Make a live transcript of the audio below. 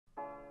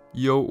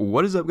Yo,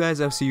 what is up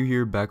guys, FCU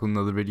here, back with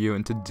another video,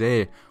 and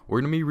today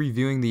we're going to be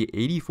reviewing the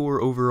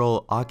 84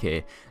 overall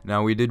Ake.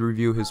 Now we did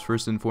review his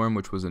first inform,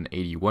 which was an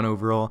 81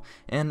 overall,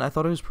 and I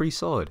thought it was pretty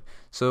solid.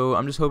 So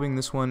I'm just hoping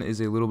this one is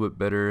a little bit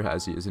better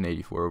as he is an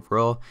 84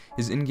 overall.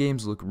 His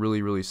in-games look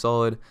really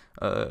solid,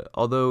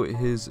 although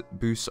his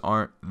boosts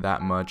aren't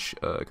that much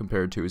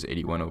compared to his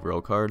 81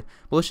 overall card,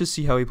 but let's just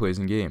see how he plays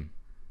in-game.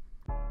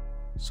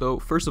 So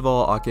first of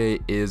all,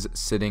 Ake is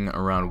sitting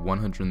around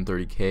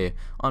 130k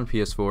on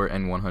PS4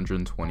 and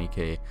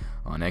 120k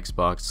on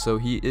Xbox, so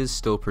he is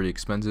still pretty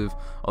expensive,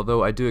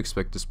 although I do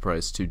expect this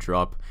price to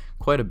drop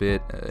quite a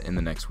bit in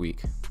the next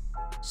week.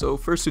 So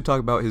first to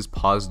talk about his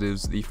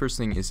positives, the first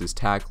thing is his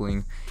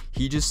tackling.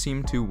 He just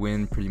seemed to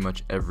win pretty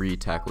much every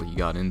tackle he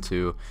got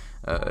into,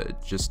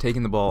 just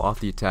taking the ball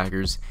off the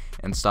attackers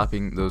and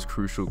stopping those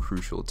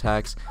crucial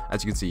attacks.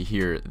 As you can see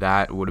here,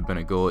 that would have been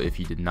a goal if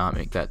he did not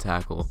make that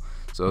tackle.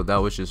 So that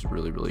was just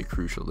really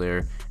crucial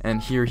there.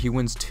 And here he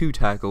wins 2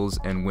 tackles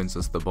and wins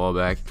us the ball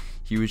back.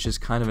 He was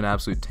just kind of an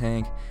absolute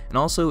tank. And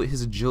also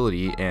his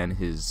agility and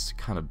his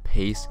kind of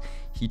pace,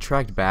 he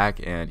tracked back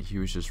and he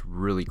was just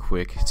really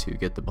quick to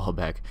get the ball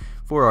back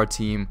for our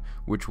team,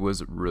 which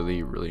was really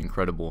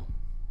incredible.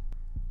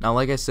 Now,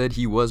 like I said,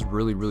 he was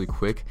really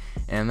quick,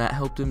 and that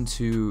helped him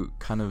to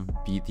kind of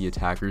beat the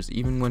attackers.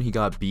 Even when he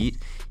got beat,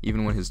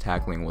 even when his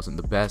tackling wasn't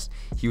the best,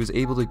 he was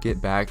able to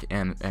get back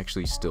and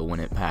actually still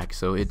win it back,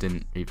 so it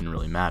didn't even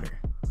really matter.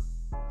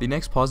 The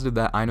next positive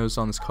that I noticed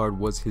on this card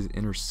was his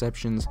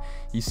interceptions.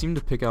 He seemed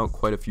to pick out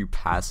quite a few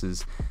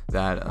passes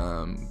that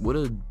would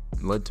have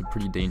led to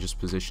pretty dangerous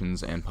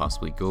positions and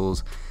possibly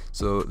goals,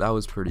 so that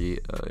was pretty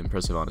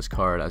impressive on his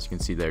card. As you can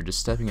see there, just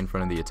stepping in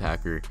front of the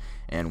attacker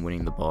and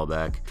winning the ball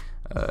back.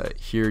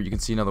 Here you can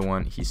see another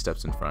one, he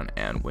steps in front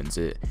and wins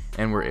it,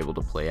 and we're able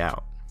to play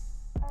out.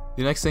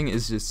 The next thing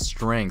is his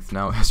strength.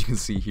 Now, as you can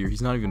see here,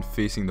 he's not even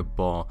facing the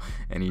ball,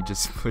 and he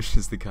just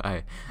pushes the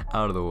guy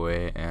out of the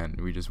way,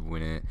 and we just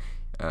win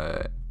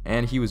it.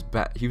 And he was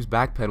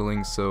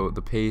backpedaling, so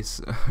the pace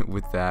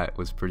with that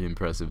was pretty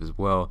impressive as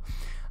well.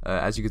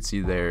 As you can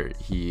see there,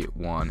 he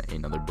won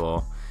another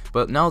ball.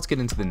 But now let's get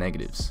into the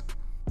negatives.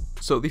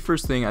 So the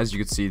first thing, as you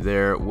could see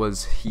there,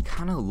 was he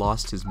kind of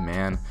lost his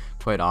man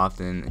quite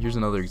often. Here's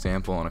another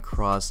example on a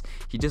cross.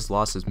 He just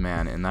lost his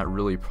man, and that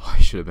really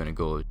probably should have been a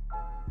goal.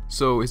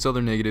 So his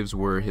other negatives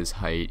were his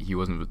height. He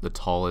wasn't the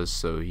tallest,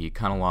 so he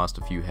kind of lost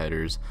a few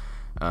headers.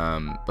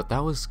 But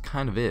that was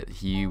kind of it.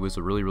 He was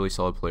a really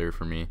solid player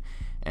for me,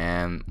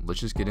 and let's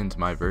just get into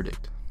my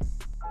verdict.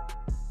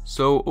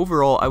 So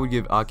overall, I would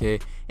give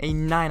Ake a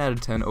 9 out of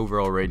 10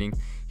 overall rating.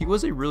 He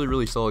was a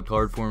really solid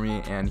card for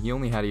me, and he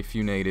only had a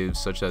few negatives,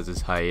 such as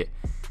his height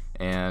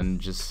and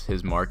just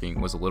his marking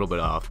was a little bit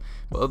off.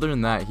 But other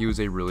than that, he was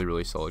a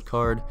really solid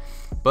card.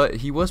 But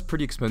he was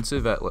pretty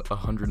expensive at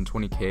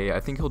 120k. I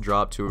think he'll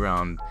drop to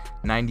around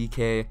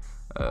 90k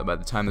by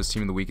the time this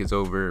team of the week is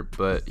over,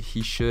 but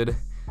he should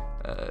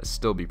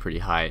still be pretty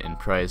high in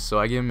price. So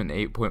I give him an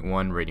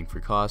 8.1 rating for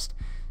cost.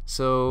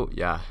 So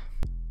yeah.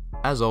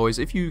 As always,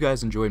 if you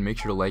guys enjoyed, make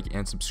sure to like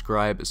and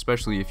subscribe,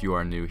 especially if you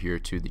are new here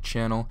to the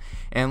channel.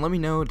 And let me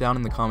know down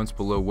in the comments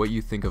below what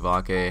you think of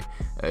Ake,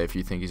 if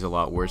you think he's a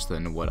lot worse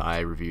than what I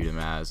reviewed him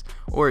as,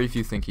 or if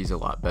you think he's a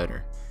lot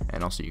better.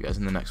 And I'll see you guys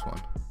in the next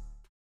one.